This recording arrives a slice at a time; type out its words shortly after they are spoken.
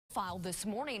Filed this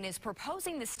morning is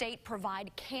proposing the state provide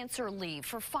cancer leave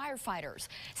for firefighters.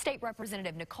 State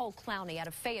Representative Nicole Clowney out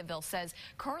of Fayetteville says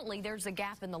currently there's a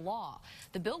gap in the law.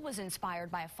 The bill was inspired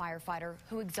by a firefighter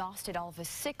who exhausted all of his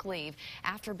sick leave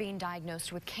after being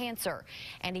diagnosed with cancer,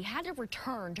 and he had to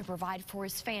return to provide for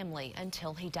his family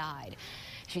until he died.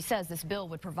 She says this bill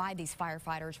would provide these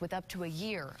firefighters with up to a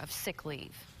year of sick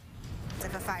leave.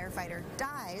 If a firefighter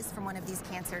dies from one of these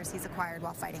cancers he's acquired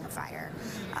while fighting a fire,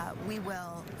 we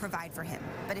will provide for him.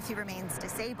 But if he remains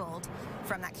disabled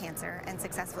from that cancer and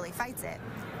successfully fights it,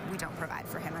 we don't provide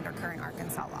for him under current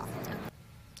Arkansas law.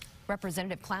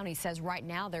 Representative Clowney says right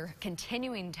now they're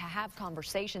continuing to have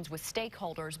conversations with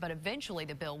stakeholders, but eventually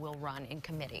the bill will run in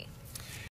committee.